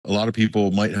A lot of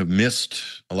people might have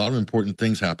missed a lot of important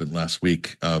things happened last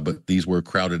week, but these were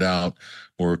crowded out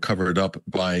or covered up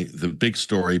by the big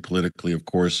story politically, of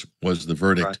course, was the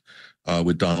verdict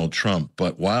with Donald Trump.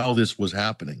 But while this was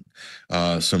happening,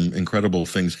 some incredible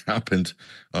things happened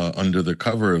under the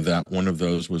cover of that. One of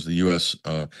those was the U.S.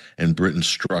 And Britain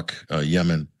struck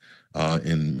Yemen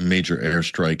in major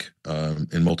airstrike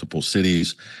in multiple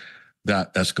cities.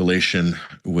 That escalation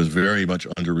was very much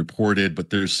underreported, but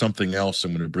there's something else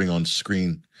I'm going to bring on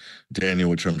screen, Daniel,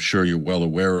 which I'm sure you're well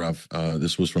aware of.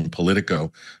 This was from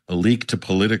Politico, a leak to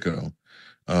Politico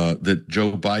that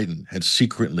Joe Biden had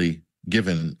secretly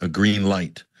given a green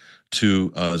light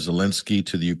to Zelensky,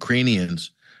 to the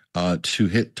Ukrainians, to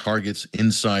hit targets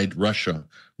inside Russia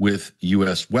with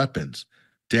U.S. weapons.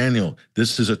 Daniel,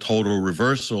 this is a total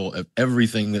reversal of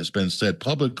everything that's been said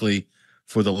publicly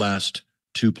for the last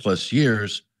 2+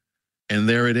 years, and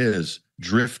there it is,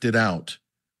 drifted out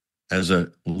as a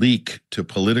leak to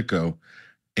Politico.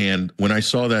 And when I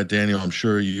saw that, Daniel, I'm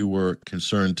sure you were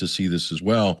concerned to see this as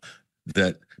well,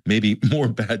 that maybe more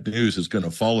bad news is going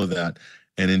to follow that,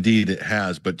 and indeed it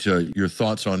has. But your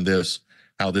thoughts on this,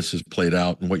 how this has played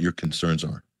out, and what your concerns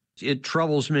are? It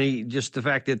troubles me just the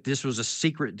fact that this was a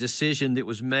secret decision that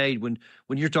was made when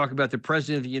you're talking about the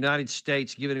president of the United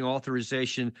States giving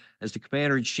authorization as the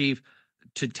commander-in-chief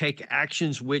to take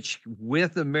actions which,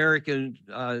 with American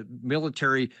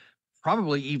military,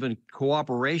 probably even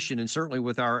cooperation, and certainly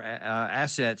with our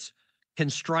assets, can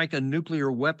strike a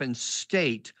nuclear weapon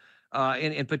state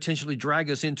and potentially drag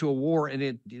us into a war. And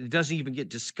it doesn't even get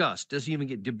discussed, doesn't even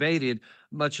get debated,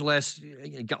 much less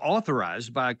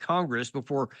authorized by Congress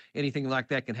before anything like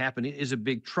that can happen. It is a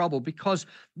big trouble because,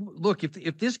 look,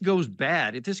 if this goes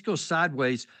bad, if this goes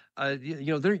sideways,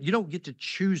 you don't get to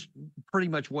choose pretty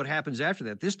much what happens after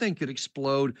that. This thing could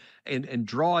explode and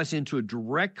draw us into a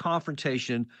direct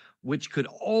confrontation, which could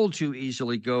all too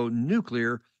easily go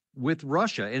nuclear with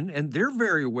Russia. And they're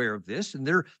very aware of this, and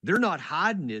they're not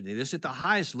hiding it in this at the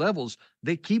highest levels.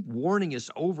 They keep warning us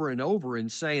over and over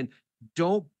and saying,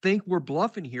 don't think we're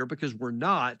bluffing here, because we're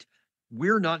not.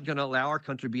 We're not going to allow our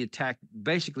country to be attacked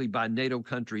basically by NATO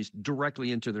countries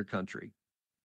directly into their country.